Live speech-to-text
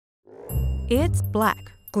It's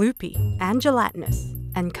black, gloopy, and gelatinous,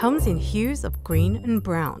 and comes in hues of green and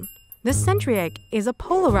brown. The century egg is a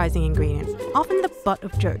polarising ingredient, often the butt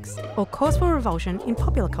of jokes, or cause for revulsion in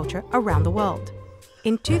popular culture around the world.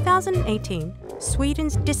 In 2018,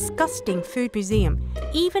 Sweden's disgusting food museum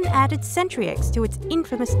even added century eggs to its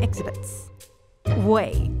infamous exhibits.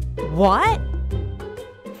 Wait, what?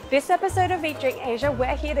 This episode of Eat Drink Asia,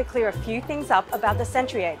 we're here to clear a few things up about the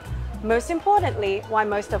century egg. Most importantly, why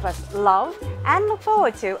most of us love and look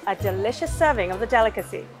forward to a delicious serving of the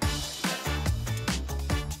delicacy.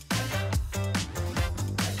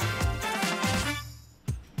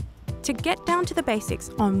 To get down to the basics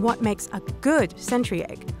on what makes a good century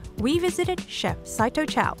egg, we visited Chef Saito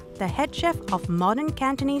Chow, the head chef of modern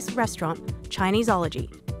Cantonese restaurant Chineseology.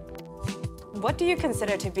 What do you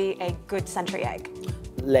consider to be a good century egg?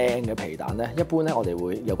 靚嘅皮蛋咧，一般咧我哋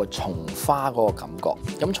會有個松花嗰個感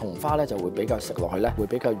覺。咁松花咧就會比較食落去咧，會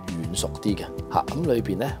比較軟熟啲嘅嚇。咁裏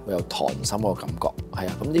邊咧會有溏心嗰個感覺，係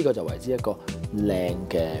啊。咁呢個就為之一個靚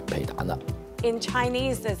嘅皮蛋啦。In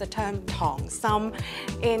Chinese, there's a term 溏心.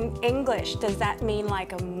 In English, does that mean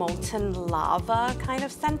like a molten lava kind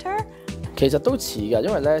of center? 其實都似㗎，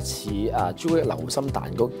因為咧似朱古力流心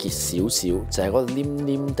蛋糕結少少，就係嗰個黏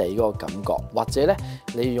黏地嗰個感覺，或者咧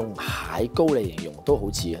你用蟹膏嚟形容都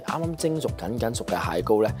好似嘅，啱啱蒸熟緊熟嘅蟹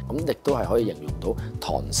膏咧，咁亦都係可以形容到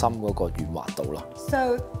溏心嗰個軟滑度咯。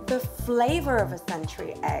So the flavour of a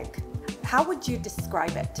century egg, how would you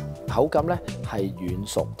describe it? 口感咧係軟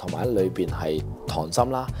熟，同埋裏邊係溏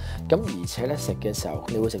心啦。咁而且咧食嘅時候，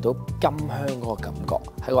你會食到甘香嗰個感覺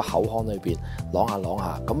喺個口腔裏邊啷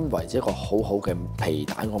下，咁為之一個好好嘅皮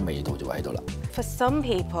蛋個味道就會喺度啦。For some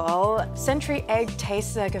people, century egg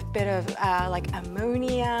tastes like a bit of like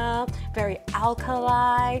ammonia, very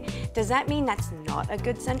alkali. Does that mean that's not a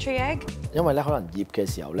good century egg? 因為咧可能醃嘅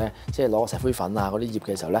時候咧，即係攞個石灰粉啊嗰啲醃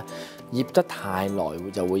嘅時候咧，醃得太耐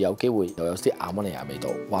就會有機會又有啲亞摩尼亞味道，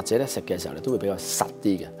或者咧食嘅時候咧都會比較實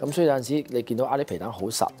啲嘅。咁所以有陣時你見到啲皮蛋好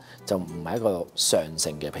實，就唔係一個上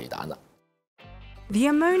乘嘅皮蛋啦。The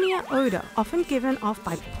ammonia odor, often given off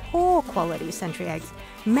by poor quality century eggs,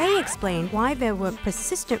 may explain why there were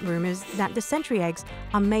persistent rumors that the century eggs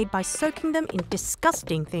are made by soaking them in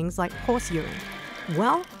disgusting things like horse urine.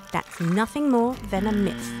 Well, that's nothing more than a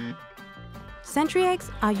myth. Century eggs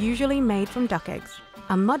are usually made from duck eggs.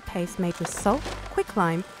 A mud paste made with salt,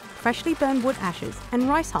 quicklime, freshly burned wood ashes, and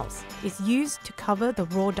rice hulls is used to cover the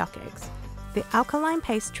raw duck eggs. The alkaline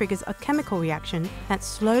paste triggers a chemical reaction that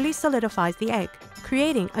slowly solidifies the egg,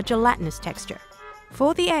 creating a gelatinous texture.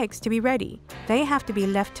 For the eggs to be ready, they have to be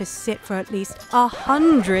left to sit for at least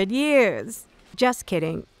 100 years. Just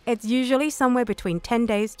kidding. It's usually somewhere between 10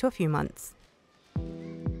 days to a few months.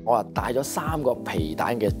 我帶咗3個皮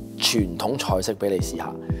蛋嘅傳統菜式俾你試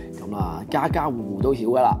下，咁家家戶戶都曉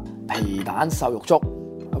㗎啦。皮蛋瘦肉粥，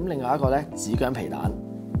咁另外一個咧紫薑皮蛋，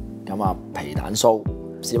皮蛋酥。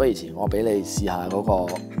事不宜遲，我俾你試下嗰個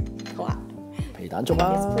皮蛋粥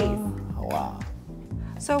啦。Yes, please. 好啊。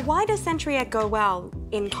So why does century egg go well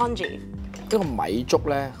in congee? 呢個米粥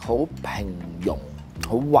咧好平庸，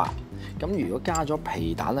好滑。咁如果加咗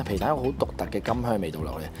皮蛋咧，皮蛋有好獨特嘅甘香味道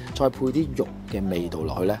落去，再配啲肉嘅味道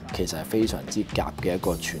落去咧，其實係非常之夾嘅一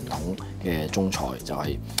個傳統嘅中菜，就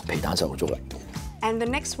係皮蛋瘦肉粥啦。And the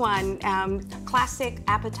next one, classic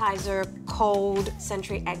appetizer, cold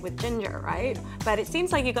century egg with ginger, right? But it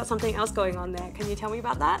seems like you got something else going on there. Can you tell me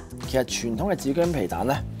about that? 其實傳統嘅紫薑皮蛋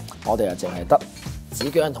咧，我哋就淨係得紫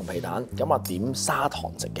薑同皮蛋，點砂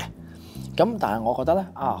糖食嘅。咁但係我覺得咧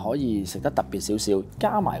可以食得特別少少，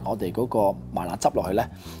加埋我哋嗰個麻辣汁落去咧，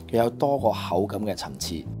佢有多個口感嘅層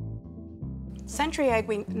次。Century egg,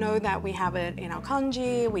 we know that we have it in our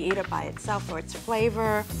congee, we eat it by itself for its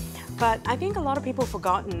flavor, but I think a lot of people have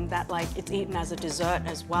forgotten that like it's eaten as a dessert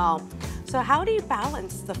as well. So how do you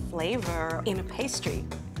balance the flavor in a pastry?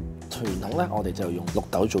 傳統咧，我哋就用綠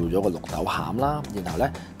豆做咗個綠豆餡啦，然後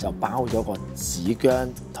咧就包咗個紫薑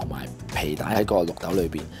同埋皮蛋喺個綠豆裏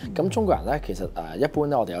邊。咁中國人咧其實一般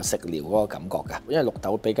咧，我哋有食療嗰個感覺㗎，因為綠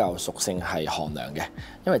豆比較屬性係寒涼嘅，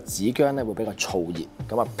因為紫薑咧會比較燥熱，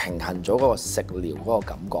咁平衡咗嗰個食療嗰個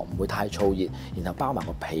感覺，唔會太燥熱，然後包埋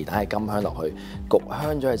個皮蛋嘅甘香落去，焗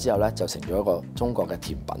香咗佢之後咧，就成咗一個中國嘅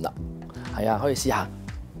甜品啦。係啊，可以試下。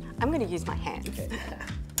I'm gonna use my hands. Okay.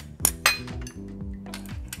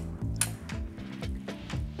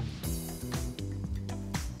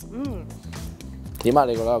 點啊？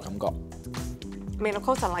你覺得個感覺 I mean, of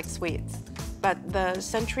course, I like sweets, but the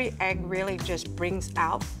century egg really just brings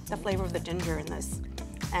out the flavor of the ginger in this.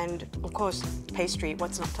 And of course, pastry,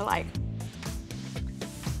 what's not to like?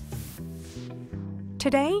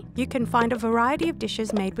 Today, you can find a variety of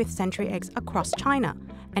dishes made with century eggs across China,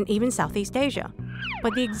 and even Southeast Asia.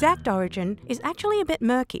 But the exact origin is actually a bit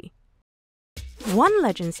murky. One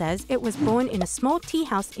legend says it was born in a small tea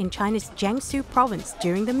house in China's Jiangsu province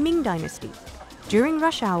during the Ming Dynasty. During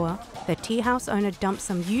rush hour, the tea house owner dumped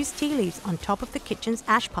some used tea leaves on top of the kitchen's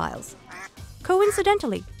ash piles.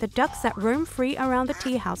 Coincidentally, the ducks that roam free around the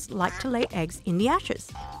tea house like to lay eggs in the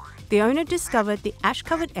ashes. The owner discovered the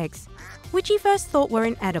ash-covered eggs, which he first thought were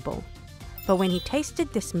inedible. But when he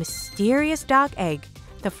tasted this mysterious dark egg,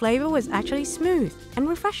 the flavor was actually smooth and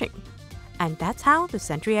refreshing. And that's how the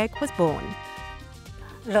century egg was born.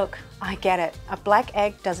 Look, I get it. A black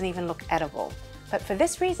egg doesn't even look edible. But for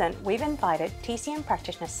this reason, we've invited TCM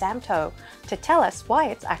practitioner Sam To to tell us why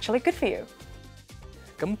it's actually good for you.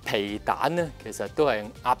 咁皮蛋咧，其實都係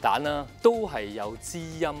鴨蛋啦，都係有滋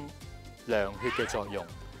陰涼血嘅作用。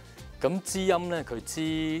咁滋陰咧，佢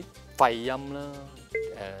滋肺陰啦、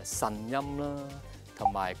腎陰啦，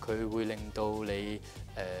同埋佢會令到你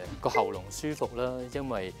個喉嚨舒服啦。因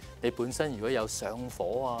為你本身如果有上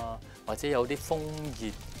火啊，或者有啲風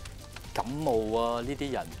熱感冒啊呢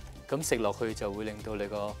啲人，咁食落去就會令到你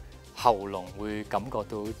個喉嚨會感覺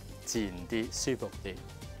到自然啲、舒服啲。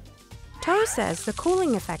To says the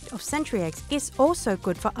cooling effect of century eggs is also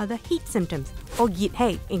good for other heat symptoms, or yit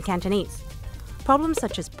hei in Cantonese. Problems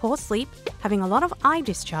such as poor sleep, having a lot of eye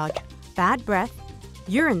discharge, bad breath,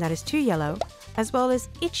 urine that is too yellow, as well as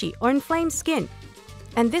itchy or inflamed skin.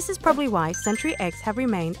 And this is probably why century eggs have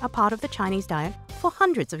remained a part of the Chinese diet for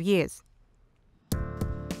hundreds of years.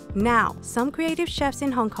 Now, some creative chefs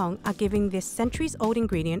in Hong Kong are giving this centuries-old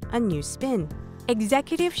ingredient a new spin.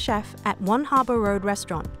 Executive chef at One Harbour Road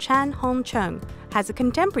restaurant, Chan Hong Chung, has a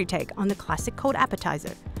contemporary take on the classic cold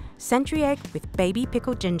appetizer, century egg with baby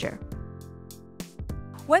pickled ginger.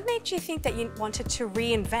 What made you think that you wanted to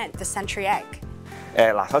reinvent the century egg?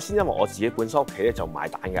 首先因為我自己本身屋企咧就買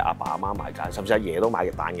蛋嘅，阿爸阿媽買蛋，甚至阿爺都買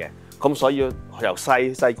嘅蛋嘅，咁所以由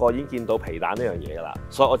細個已經見到皮蛋呢樣嘢㗎啦，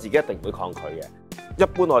所以我自己一定唔會抗拒嘅。一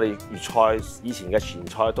般我哋粵菜以前嘅前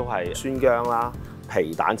菜都係酸薑啦、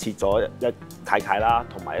皮蛋切咗一塊啦，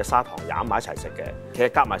同埋砂糖飲埋一齊食嘅。其實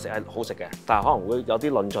夾埋食係好食嘅，但係可能會有啲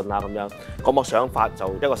論盡啊咁樣。咁我想法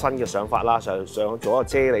就一個新嘅想法啦，想做一個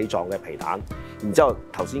啫喱狀嘅皮蛋，然之後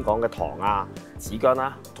頭先講嘅糖啊、子薑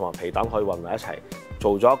啦，同埋皮蛋可以混埋一齊，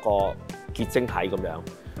做咗一個結晶體咁樣，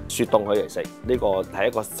雪凍佢嚟食。呢個係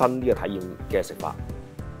一個新啲嘅體驗嘅食法。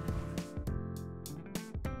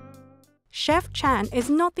Chef Chan is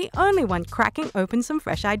not the only one cracking open some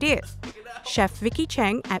fresh ideas. Chef Vicky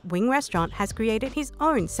Cheng at Wing Restaurant has created his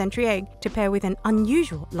own century egg to pair with an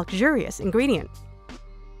unusual, luxurious ingredient.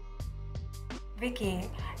 Vicky,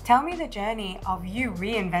 tell me the journey of you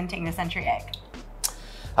reinventing the century egg.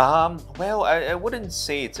 Well, I wouldn't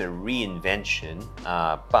say it's a reinvention,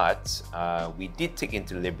 but we did take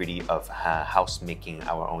into the liberty of house making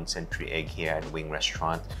our own century egg here at Wing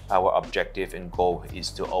Restaurant. Our objective and goal is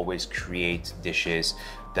to always create dishes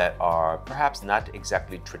that are perhaps not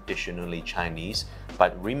exactly traditionally Chinese,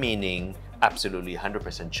 but remaining absolutely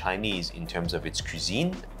 100% Chinese in terms of its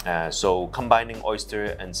cuisine. So combining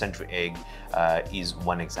oyster and century egg is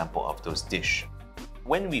one example of those dishes.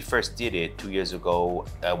 When we first did it 2 years ago,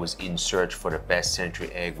 I was in search for the best century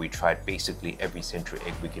egg. We tried basically every century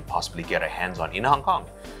egg we could possibly get our hands on in Hong Kong.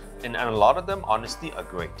 And a lot of them, honestly, are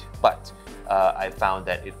great. But I found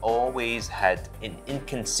that it always had an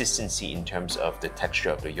inconsistency in terms of the texture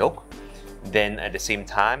of the yolk. Then at the same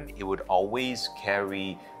time, it would always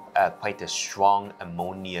carry quite a strong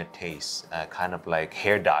ammonia taste, kind of like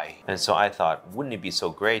hair dye. And so I thought, wouldn't it be so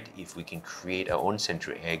great if we can create our own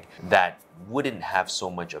century egg that wouldn't have so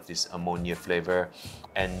much of this ammonia flavor,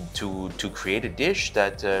 and to create a dish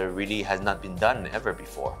that really has not been done ever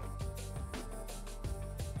before.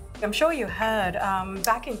 I'm sure you heard,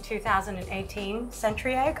 back in 2018,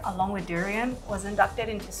 century egg, along with durian, was inducted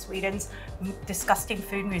into Sweden's Disgusting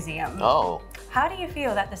Food Museum. Oh. How do you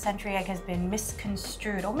feel that the century egg has been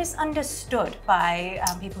misconstrued or misunderstood by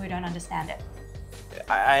people who don't understand it?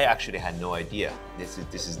 I actually had no idea. This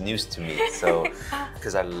is news to me. So,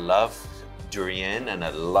 because I love durian and I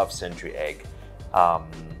love century egg.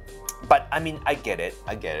 But I mean, I get it.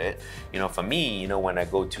 You know, for me, you know, when I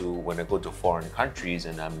go to foreign countries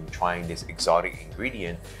and I'm trying this exotic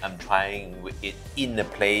ingredient, I'm trying it in a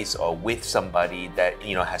place or with somebody that,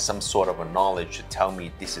 you know, has some sort of a knowledge to tell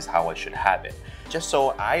me this is how I should have it, just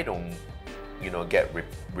so I don't, you know, get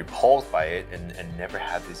repulsed by it and never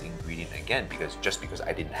have this ingredient again because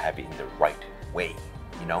I didn't have it in the right way,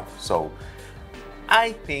 you know. So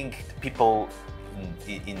I think people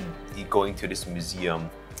in going to this museum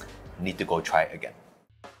need to go try it again.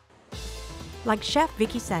 Like Chef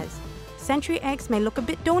Vicky says, century eggs may look a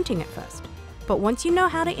bit daunting at first, But once you know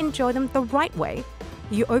how to enjoy them the right way,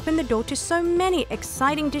 you open the door to so many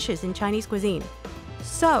exciting dishes in Chinese cuisine.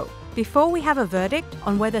 So, before we have a verdict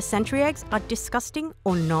on whether century eggs are disgusting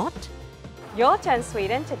or not, your turn,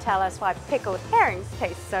 Sweden, to tell us why pickled herrings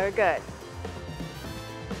taste so good.